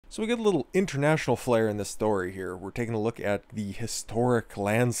So we get a little international flair in this story here. We're taking a look at the historic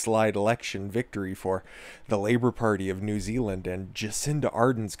landslide election victory for the Labour Party of New Zealand, and Jacinda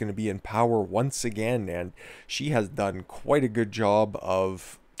Ardern's going to be in power once again, and she has done quite a good job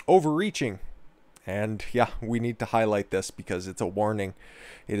of overreaching. And yeah, we need to highlight this because it's a warning.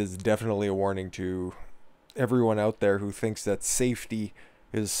 It is definitely a warning to everyone out there who thinks that safety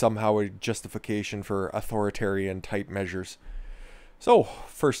is somehow a justification for authoritarian type measures. So,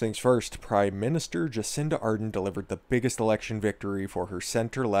 first things first, Prime Minister Jacinda Ardern delivered the biggest election victory for her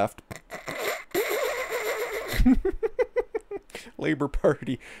centre-left Labour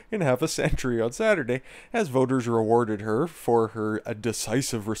Party in half a century on Saturday, as voters rewarded her for her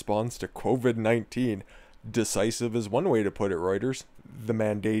decisive response to COVID-19. Decisive is one way to put it, Reuters. The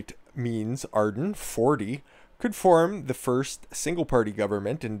mandate means Ardern, 40, could form the first single-party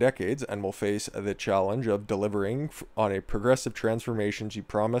government in decades and will face the challenge of delivering on a progressive transformation she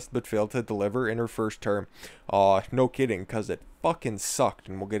promised but failed to deliver in her first term. Aw, no kidding, because it fucking sucked,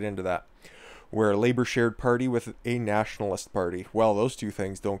 and we'll get into that. Where Labour shared party with a nationalist party. Well, those two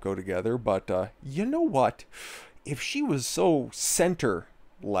things don't go together, but you know what? If she was so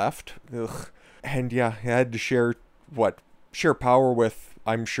center-left, and yeah, had to share power with,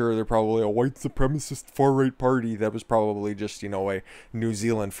 I'm sure they're probably a white supremacist far-right party that was probably just, a New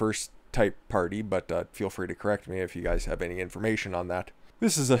Zealand first type party, but feel free to correct me if you guys have any information on that.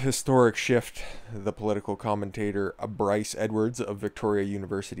 This is a historic shift, the political commentator Bryce Edwards of Victoria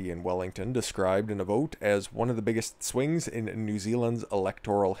University in Wellington described in a vote as one of the biggest swings in New Zealand's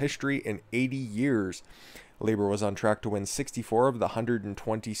electoral history in 80 years. Labour was on track to win 64 of the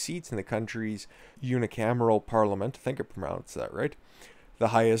 120 seats in the country's unicameral parliament. I think I pronounced that right. The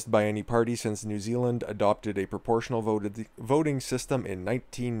highest by any party since New Zealand adopted a proportional voting system in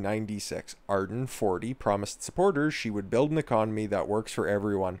 1996. Ardern, 40, promised supporters she would build an economy that works for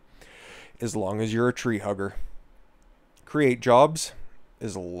everyone, as long as you're a tree hugger. Create jobs,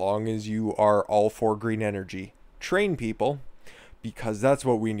 as long as you are all for green energy. Train people, because that's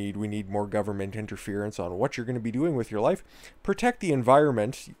what we need. We need more government interference on what you're going to be doing with your life. Protect the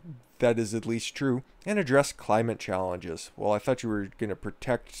environment, that is at least true, and address climate challenges. Well, I thought you were going to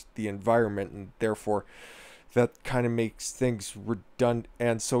protect the environment, and therefore that kind of makes things redundant,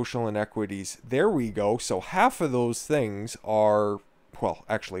 and social inequities. There we go. So half of those things are, well,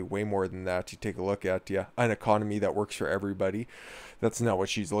 actually way more than that. You take a look at, an economy that works for everybody. That's not what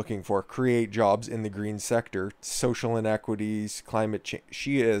she's looking for. Create jobs in the green sector, social inequities, climate change.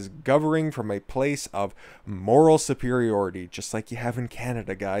 She is governing from a place of moral superiority, just like you have in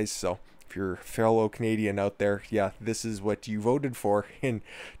Canada, guys. So if you're a fellow Canadian out there, this is what you voted for in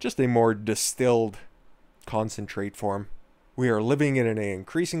just a more distilled concentrate form. We are living in an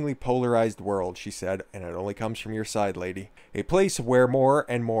increasingly polarized world, she said, and it only comes from your side, lady. A place where more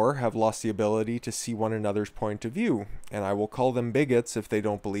and more have lost the ability to see one another's point of view, and I will call them bigots if they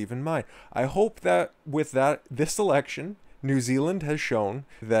don't believe in mine. I hope that with this election, New Zealand has shown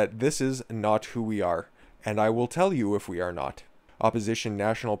that this is not who we are, and I will tell you if we are not. Opposition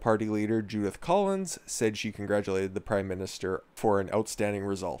National Party leader Judith Collins said she congratulated the Prime Minister for an outstanding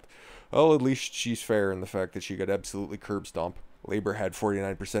result. Well, at least she's fair in the fact that she got absolutely curb stomped. Labour had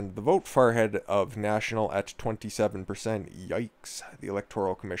 49% of the vote, far ahead of National at 27%. Yikes, the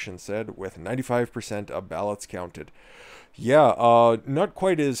Electoral Commission said, with 95% of ballots counted. Not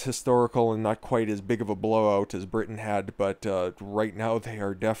quite as historical and not quite as big of a blowout as Britain had, but right now they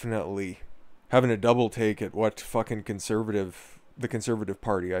are definitely having a double take at what fucking the Conservative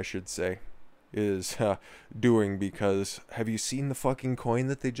Party, I should say, is doing, because have you seen the fucking coin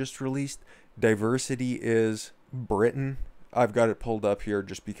that they just released? Diversity is Britain. I've got it pulled up here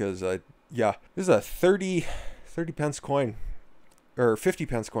just because this is a 30 pence coin, or 50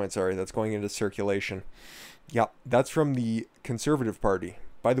 pence coin, sorry, that's going into circulation. That's from the Conservative Party.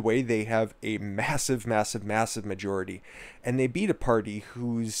 By the way, they have a massive majority, and they beat a party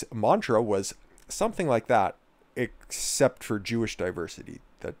whose mantra was something like that, except for Jewish diversity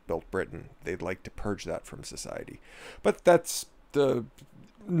that built Britain. They'd like to purge that from society. But that's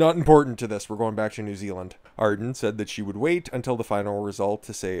not important to this. We're going back to New Zealand. Ardern said that she would wait until the final result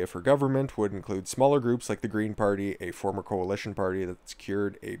to say if her government would include smaller groups like the Green Party, a former coalition party that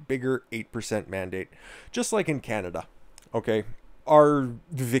secured a bigger 8% mandate, just like in Canada. Okay, our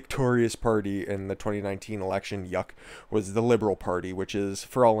victorious party in the 2019 election, was the Liberal Party, which is,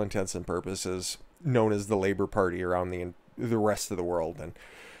 for all intents and purposes, known as the Labour Party around the rest of the world. And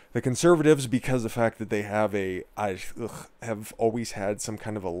the Conservatives, because of the fact that they have always had some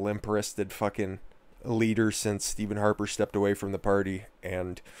kind of a limp-wristed fucking leader since Stephen Harper stepped away from the party,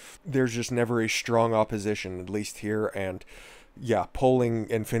 and there's just never a strong opposition, at least here, and yeah, polling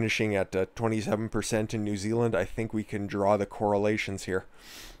and finishing at 27% in New Zealand, I think we can draw the correlations here.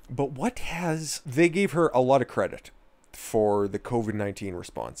 But they gave her a lot of credit for the COVID-19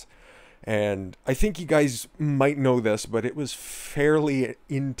 response. And I think you guys might know this, but it was fairly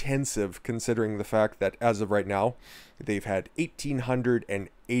intensive considering the fact that as of right now, they've had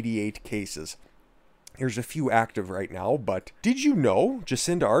 1,888 cases. There's a few active right now, but did you know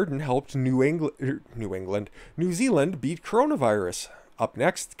Jacinda Ardern helped New Zealand beat coronavirus? Up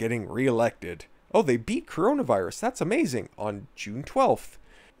next, getting re-elected. Oh, they beat coronavirus. That's amazing. On June 12th.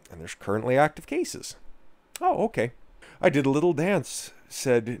 And there's currently active cases. Oh, okay. I did a little dance,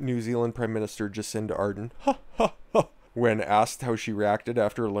 said New Zealand Prime Minister Jacinda Ardern. Ha ha ha. When asked how she reacted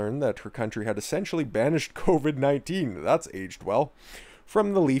after learning that her country had essentially banished COVID-19. That's aged well.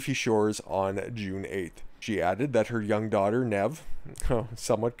 From the leafy shores on June 8th. She added that her young daughter, Nev,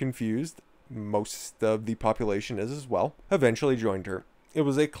 somewhat confused, most of the population is as well, eventually joined her. It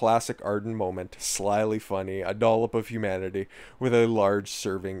was a classic Ardern moment, slyly funny, a dollop of humanity, with a large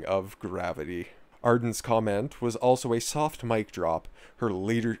serving of gravity. Ardern's comment was also a soft mic drop,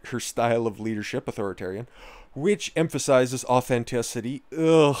 her style of leadership authoritarian, which emphasizes authenticity.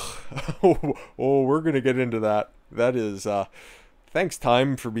 Ugh. Oh, we're gonna get into that. That is, thanks,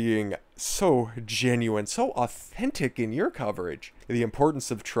 Time, for being so genuine, so authentic in your coverage. The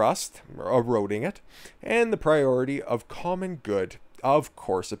importance of trust, eroding it, and the priority of common good. Of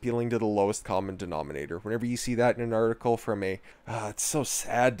course, appealing to the lowest common denominator. Whenever you see that in an article from it's so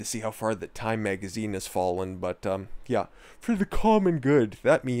sad to see how far the Time magazine has fallen, but yeah, for the common good,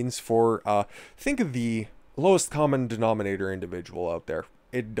 that means think of the lowest common denominator individual out there.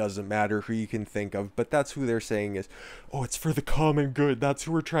 It doesn't matter who you can think of, but that's who they're saying is, oh, it's for the common good. That's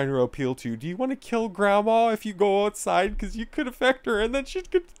who we're trying to appeal to. Do you want to kill grandma if you go outside? Because you could affect her and then she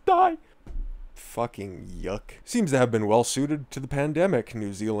could die. Fucking yuck. Seems to have been well suited to the pandemic.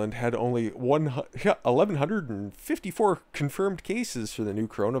 New Zealand had only 1,154 confirmed cases for the new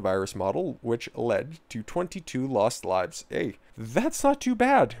coronavirus model, which led to 22 lost lives. Hey, that's not too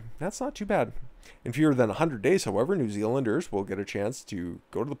bad. That's not too bad. In fewer than 100 days, however, New Zealanders will get a chance to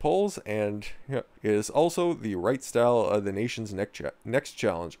go to the polls, and it is also the right style of the nation's next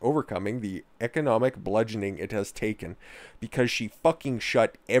challenge, overcoming the economic bludgeoning it has taken, because she fucking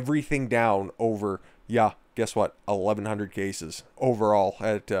shut everything down over, guess what, 1,100 cases overall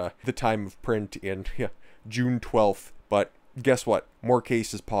at the time of print in June 12th. But guess what, more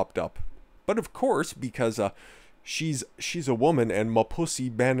cases popped up. But of course, because she's a woman and my pussy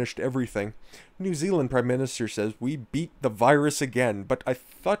banished everything. New Zealand Prime Minister says we beat the virus again, but I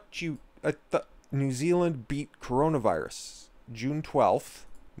thought New Zealand beat coronavirus June 12th.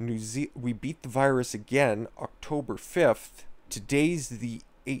 We beat the virus again October 5th. Today's the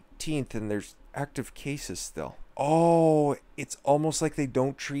 18th and there's active cases still. Oh, it's almost like they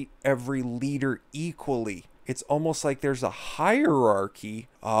don't treat every leader equally. It's almost like there's a hierarchy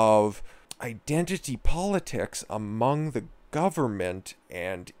of identity politics among the government,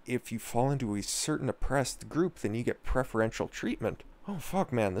 and if you fall into a certain oppressed group, then you get preferential treatment. Oh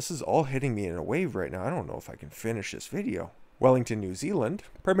fuck, man, this is all hitting me in a wave right now. I don't know if I can finish this video. Wellington, New Zealand.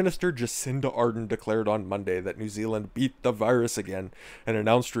 Prime Minister Jacinda Ardern declared on Monday that New Zealand beat the virus again and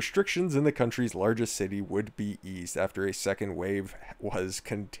announced restrictions in the country's largest city would be eased after a second wave was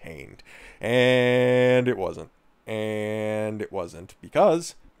contained. And it wasn't. And it wasn't,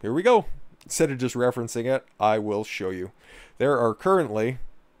 because here we go. Instead of just referencing it, I will show you. There are currently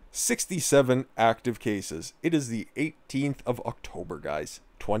 67 active cases. It is the 18th of October, guys.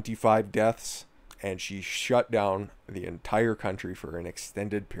 25 deaths, and she shut down the entire country for an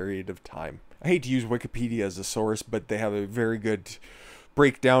extended period of time. I hate to use Wikipedia as a source, but they have a very good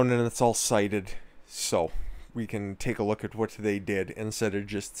breakdown and it's all cited. So we can take a look at what they did instead of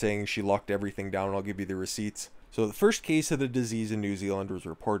just saying she locked everything down. I'll give you the receipts. So the first case of the disease in New Zealand was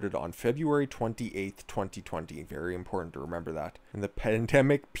reported on February 28th, 2020. Very important to remember that. And the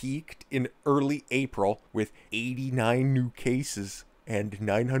pandemic peaked in early April with 89 new cases and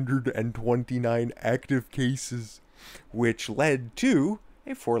 929 active cases, which led to a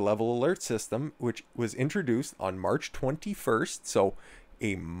 4-level alert system, which was introduced on March 21st. So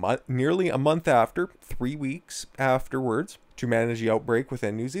nearly a month after, 3 weeks afterwards, to manage the outbreak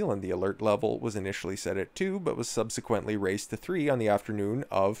within New Zealand. The alert level was initially set at 2, but was subsequently raised to 3 on the afternoon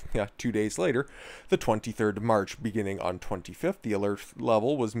of 2 days later, the 23rd of March. Beginning on 25th, the alert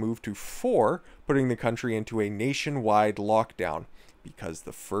level was moved to 4, putting the country into a nationwide lockdown. Because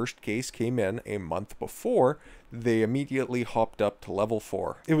the first case came in a month before, they immediately hopped up to level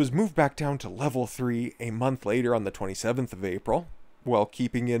 4. It was moved back down to level 3 a month later on the 27th of April. while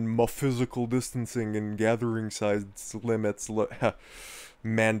keeping in physical distancing and gathering size limits,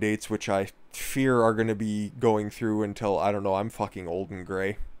 mandates, which I fear are going to be going through until, I don't know, I'm fucking old and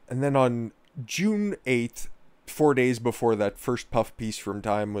gray. And then on June 8th, 4 days before that first puff piece from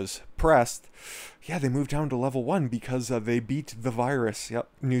Time was pressed, yeah, they moved down to level 1 because they beat the virus. Yep.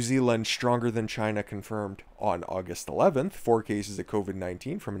 New Zealand stronger than China confirmed. On August 11th, 4 cases of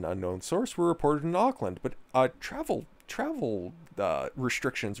COVID-19 from an unknown source were reported in Auckland, but travel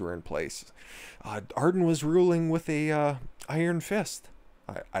restrictions were in place. Ardern was ruling with a iron fist.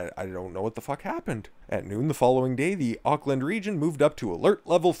 I don't know what the fuck happened. At noon the following day, the Auckland region moved up to alert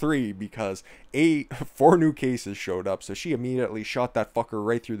level 3 because 4 new cases showed up, so she immediately shot that fucker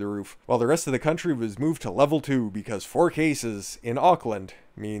right through the roof. While the rest of the country was moved to level 2 because 4 cases in Auckland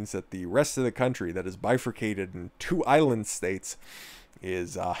means that the rest of the country that is bifurcated in 2 island states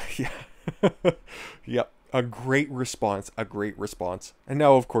is, yep. A great response. And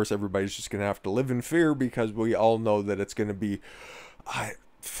now, of course, everybody's just going to have to live in fear because we all know that it's going to be... I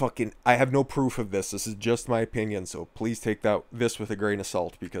have no proof of this. This is just my opinion, so please take this with a grain of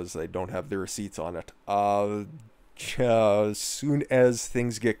salt because I don't have the receipts on it. As soon as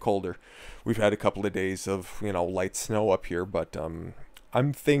things get colder, we've had a couple of days of, light snow up here, but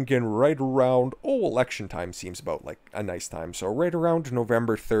I'm thinking right around, election time seems about like a nice time. So right around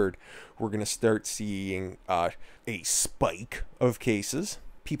November 3rd, we're going to start seeing a spike of cases.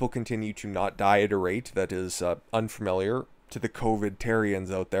 People continue to not die at a rate that is unfamiliar to the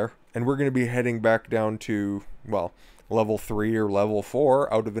COVID-tarians out there. And we're going to be heading back down to, level 3 or level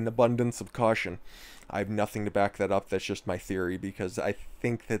 4 out of an abundance of caution. I have nothing to back that up. That's just my theory because I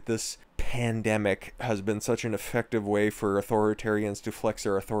think that this pandemic has been such an effective way for authoritarians to flex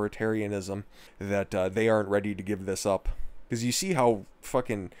their authoritarianism that they aren't ready to give this up. Because you see how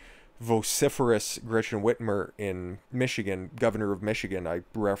fucking vociferous Gretchen Whitmer in Michigan, governor of Michigan, I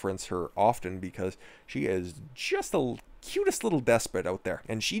reference her often because she is just the cutest little despot out there.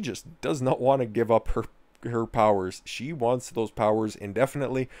 And she just does not want to give up her powers. She wants those powers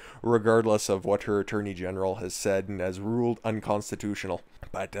indefinitely, regardless of what her attorney general has said and has ruled unconstitutional.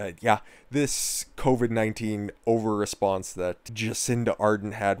 But this COVID-19 over-response that Jacinda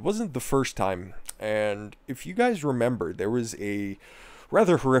Ardern had wasn't the first time. And if you guys remember, there was a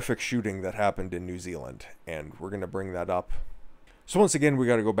rather horrific shooting that happened in New Zealand, and we're going to bring that up. So once again, we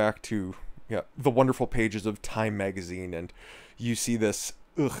got to go back to the wonderful pages of Time magazine, and you see this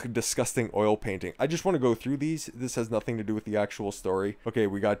disgusting oil painting. I just want to go through these. This has nothing to do with the actual story. Okay,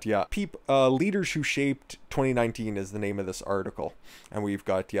 we got, Leaders Who Shaped 2019 is the name of this article. And we've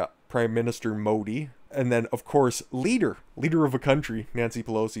got, Prime Minister Modi. And then, of course, leader of a country, Nancy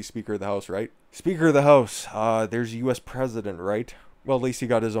Pelosi, Speaker of the House, right? Speaker of the House, there's a U.S. president, right? Well, at least he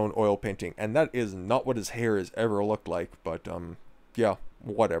got his own oil painting. And that is not what his hair has ever looked like. But,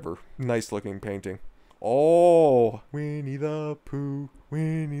 whatever. Nice looking painting. Oh, Winnie the Pooh,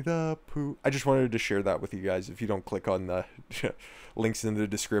 Winnie the Pooh. I just wanted to share that with you guys if you don't click on the links in the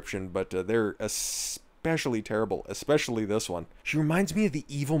description, but they're especially terrible, especially this one. She reminds me of the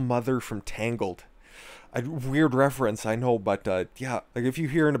evil mother from Tangled. A weird reference, I know, but like if you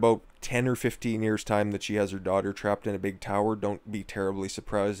hear in about 10 or 15 years time that she has her daughter trapped in a big tower, don't be terribly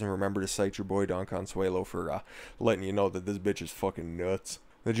surprised and remember to cite your boy Don Consuelo for letting you know that this bitch is fucking nuts.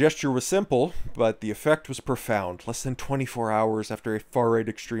 The gesture was simple, but the effect was profound. Less than 24 hours after a far-right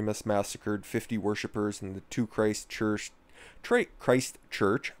extremist massacred 50 worshippers in the 2 Christchurch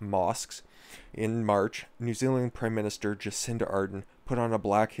mosques in March, New Zealand Prime Minister Jacinda Ardern put on a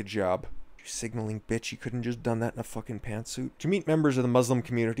black hijab. You signaling bitch, you couldn't just done that in a fucking pantsuit. To meet members of the Muslim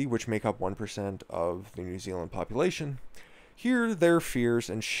community, which make up 1% of the New Zealand population, hear their fears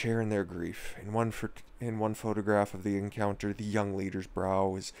and share in their grief. In one photograph of the encounter, the young leader's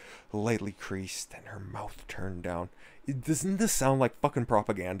brow is lightly creased and her mouth turned down. Doesn't this sound like fucking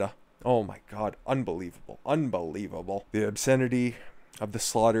propaganda? Oh my god, unbelievable, unbelievable. The obscenity of the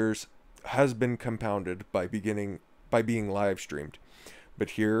slaughters has been compounded by being live streamed.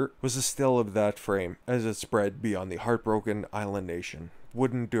 But here was a still of that frame as it spread beyond the heartbroken island nation,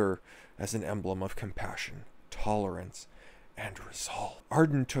 would endure as an emblem of compassion, tolerance, and resolve.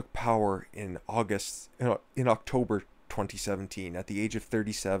 Ardern took power in October 2017 at the age of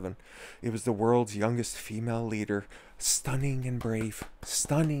 37. It was the world's youngest female leader, stunning and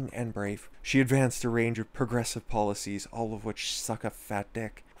brave. She advanced a range of progressive policies, all of which suck a fat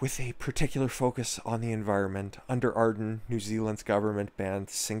dick. With a particular focus on the environment, under Ardern, New Zealand's government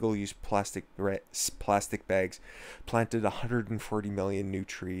banned single-use plastic bags, planted 140 million new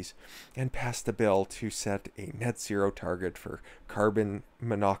trees, and passed a bill to set a net zero target for carbon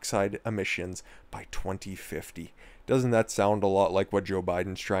monoxide emissions by 2050. Doesn't that sound a lot like what Joe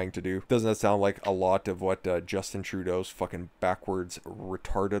Biden's trying to do? Doesn't that sound like a lot of what Justin Trudeau's fucking backwards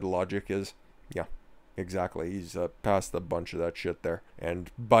retarded logic is? Yeah. Exactly. He's passed a bunch of that shit there. And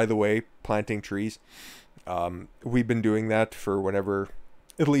by the way, planting trees. We've been doing that for whenever,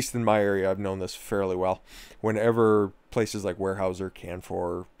 at least in my area, I've known this fairly well. Whenever places like Weyerhaeuser,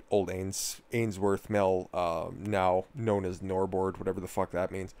 Canfor, Old Ainsworth Mill, now known as Norbord, whatever the fuck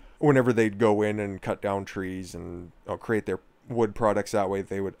that means. Whenever they'd go in and cut down trees and create their wood products that way,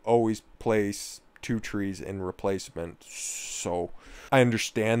 they would always place 2 trees in replacement. So I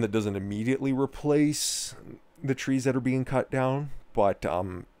understand that doesn't immediately replace the trees that are being cut down, but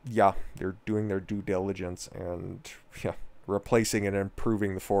yeah, they're doing their due diligence and yeah, replacing and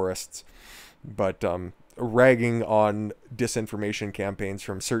improving the forests. But ragging on disinformation campaigns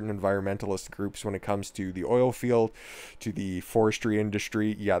from certain environmentalist groups when it comes to the oil field, to the forestry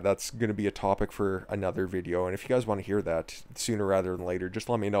industry, yeah, that's going to be a topic for another video. And if you guys want to hear that sooner rather than later, just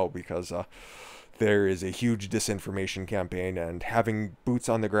let me know, because there is a huge disinformation campaign, and having boots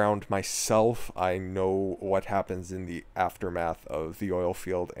on the ground myself, I know what happens in the aftermath of the oil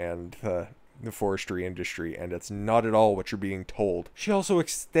field and the forestry industry, and it's not at all what you're being told. She also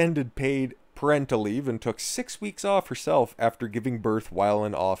extended paid parental leave and took 6 weeks off herself after giving birth while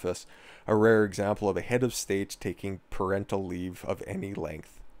in office. A rare example of a head of state taking parental leave of any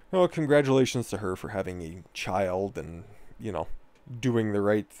length. Well, congratulations to her for having a child and, you know, doing the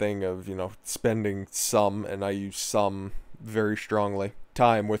right thing of, you know, spending some, and I use some very strongly,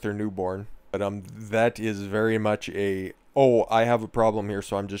 time with her newborn. But that is very much a, oh, I have a problem here,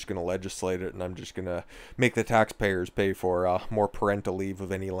 so I'm just going to legislate it, and I'm just going to make the taxpayers pay for more parental leave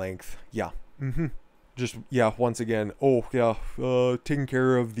of any length. Yeah. Just, yeah, once again, oh, yeah, taking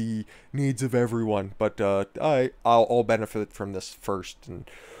care of the needs of everyone, but I'll benefit from this first, and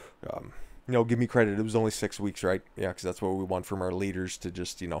you know, give me credit. It was only 6 weeks, right? Yeah, because that's what we want from our leaders, to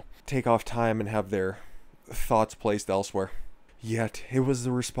just, you know, take off time and have their thoughts placed elsewhere. Yet, it was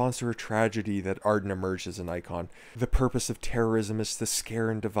the response to her tragedy that Ardern emerged as an icon. The purpose of terrorism is to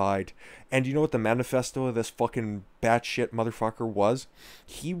scare and divide. And you know what the manifesto of this fucking batshit motherfucker was?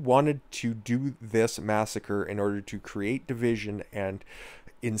 He wanted to do this massacre in order to create division and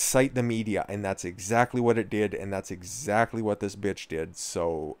incite the media, and that's exactly what it did, and that's exactly what this bitch did.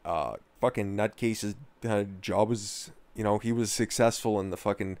 So, fucking nutcase's job was, you know, he was successful in the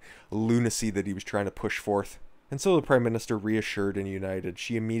fucking lunacy that he was trying to push forth. And so the Prime Minister reassured and united.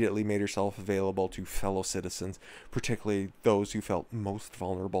 She immediately made herself available to fellow citizens, particularly those who felt most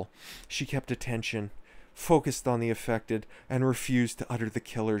vulnerable. She kept attention, focused on the affected, and refused to utter the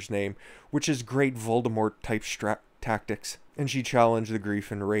killer's name, which is great Voldemort-type tactics. And she challenged the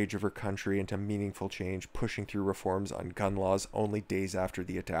grief and rage of her country into meaningful change, pushing through reforms on gun laws only days after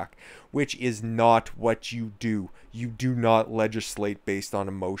the attack, which is not what you do. You do not legislate based on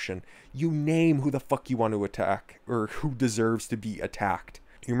emotion. You name who the fuck you want to attack, or who deserves to be attacked.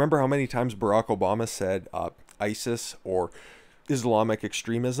 You remember how many times Barack Obama said ISIS or Islamic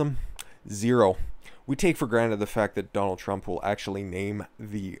extremism? 0. We take for granted the fact that Donald Trump will actually name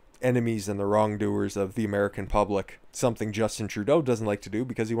the enemies and the wrongdoers of the American public, something Justin Trudeau doesn't like to do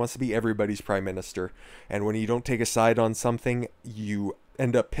because he wants to be everybody's prime minister. And when you don't take a side on something, you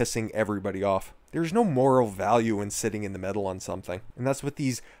end up pissing everybody off. There's no moral value in sitting in the middle on something. And that's what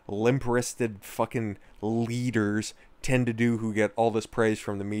these limp-wristed fucking leaders tend to do, who get all this praise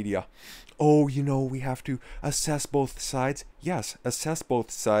from the media. Oh, you know, we have to assess both sides. Yes, assess both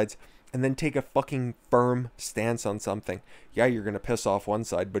sides, and then take a fucking firm stance on something. Yeah, you're going to piss off one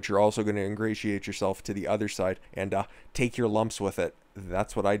side, but you're also going to ingratiate yourself to the other side and take your lumps with it.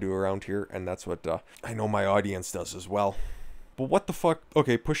 That's what I do around here, and that's what I know my audience does as well. But what the fuck?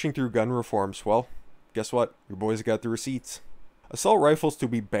 Okay, pushing through gun reforms. Well, guess what? Your boys got the receipts. Assault rifles to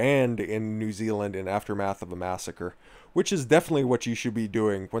be banned in New Zealand in aftermath of a massacre, which is definitely what you should be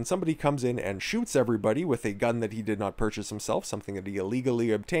doing. When somebody comes in and shoots everybody with a gun that he did not purchase himself, something that he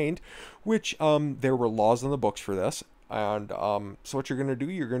illegally obtained, which there were laws on the books for this. And so what you're going to do,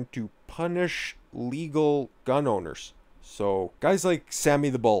 you're going to punish legal gun owners. So guys like Sammy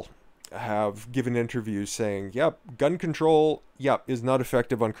the Bull have given interviews saying, yep, gun control, yep, is not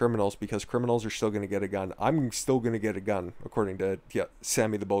effective on criminals because criminals are still going to get a gun. I'm still going to get a gun, according to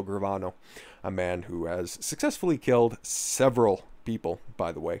Sammy the Bull Gravano, a man who has successfully killed several people,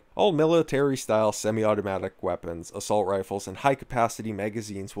 by the way. All military-style semi-automatic weapons, assault rifles, and high-capacity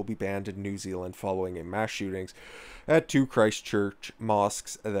magazines will be banned in New Zealand following a mass shootings at 2 Christchurch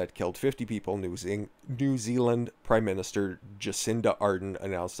mosques that killed 50 people, New Zealand Prime Minister Jacinda Ardern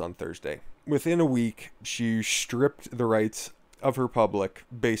announced on Thursday. Within a week, she stripped the rights of her public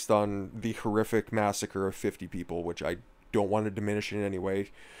based on the horrific massacre of 50 people, which I don't want to diminish in any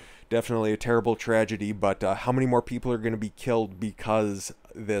way. Definitely a terrible tragedy, but how many more people are going to be killed because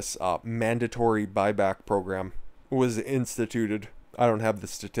this mandatory buyback program was instituted? I don't have the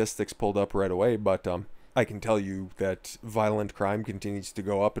statistics pulled up right away, but I can tell you that violent crime continues to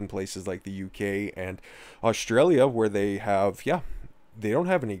go up in places like the UK and Australia, where they have, they don't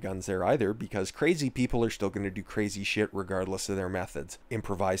have any guns there either, because crazy people are still going to do crazy shit regardless of their methods.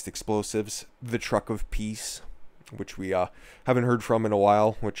 Improvised explosives, the truck of peace, which we haven't heard from in a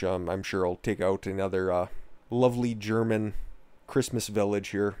while, which I'm sure will take out another lovely German Christmas village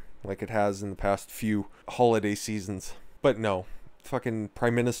here, like it has in the past few holiday seasons. But no, fucking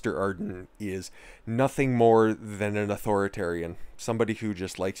Prime Minister Ardern is nothing more than an authoritarian. Somebody who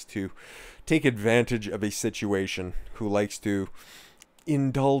just likes to take advantage of a situation, who likes to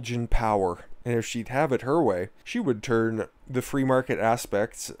indulge in power. And if she'd have it her way, she would turn the free market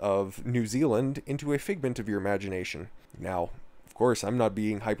aspects of New Zealand into a figment of your imagination. Now, of course, I'm not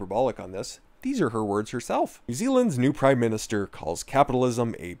being hyperbolic on this. These are her words herself. New Zealand's new Prime Minister calls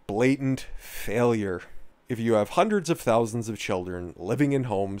capitalism a blatant failure. If you have hundreds of thousands of children living in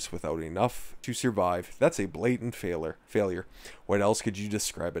homes without enough to survive, that's a blatant failure. What else could you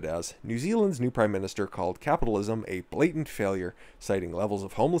describe it as? New Zealand's new Prime Minister called capitalism a blatant failure, citing levels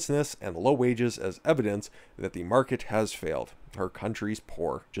of homelessness and low wages as evidence that the market has failed. Her country's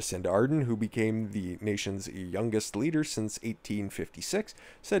poor. Jacinda Ardern, who became the nation's youngest leader since 1856,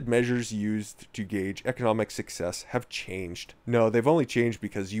 said measures used to gauge economic success have changed. No, they've only changed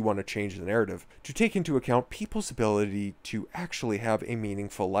because you want to change the narrative, to take into account people's ability to actually have a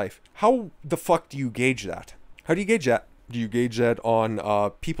meaningful life. How the fuck do you gauge that? How do you gauge that? Do you gauge that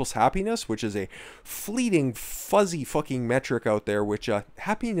on people's happiness, which is a fleeting, fuzzy fucking metric out there, which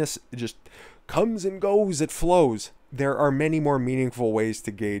happiness just comes and goes, it flows. There are many more meaningful ways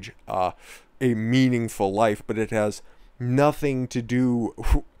to gauge a meaningful life, but it has nothing to do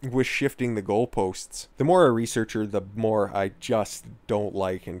with shifting the goalposts. The more I research her, the more I just don't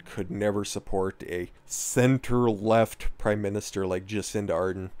like and could never support a center-left prime minister like Jacinda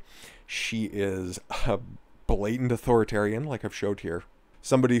Ardern. She is a blatant authoritarian, like I've showed here.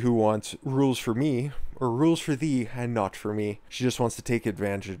 Somebody who wants rules for me, or rules for thee, and not for me. She just wants to take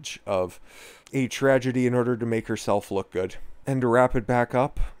advantage of a tragedy in order to make herself look good. And to wrap it back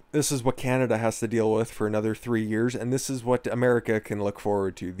up, this is what Canada has to deal with for another 3 years, and this is what America can look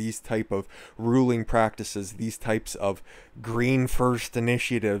forward to. These type of ruling practices, these types of green first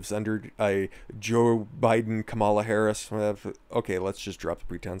initiatives under a Joe Biden, Kamala Harris, okay, let's just drop the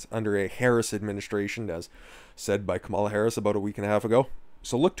pretense, under a Harris administration, as said by Kamala Harris about a week and a half ago.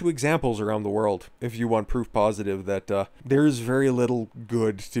 So look to examples around the world if you want proof positive that there is very little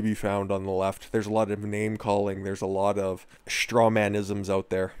good to be found on the left. There's a lot of name calling. There's a lot of strawmanisms out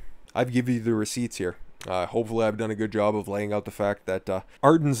there. I've given you the receipts here. Hopefully I've done a good job of laying out the fact that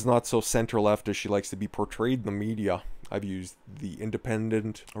Ardern's not so center-left as she likes to be portrayed in the media. I've used The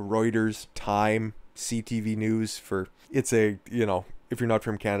Independent, Reuters, Time, CTV News for... It's a, you know, if you're not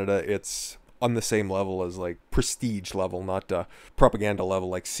from Canada, it's on the same level as like prestige level, not propaganda level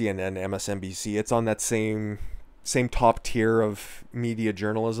like CNN, MSNBC. It's on that same top tier of media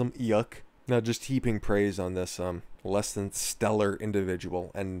journalism. Yuck. Now just heaping praise on this less than stellar individual.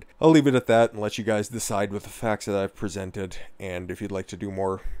 And I'll leave it at that and let you guys decide with the facts that I've presented. And if you'd like to do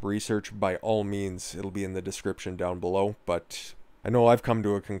more research, by all means, it'll be in the description down below. But I know I've come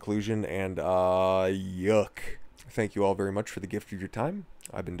to a conclusion, and yuck. Thank you all very much for the gift of your time.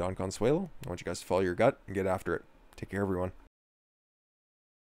 I've been Don Consuelo. I want you guys to follow your gut and get after it. Take care, everyone.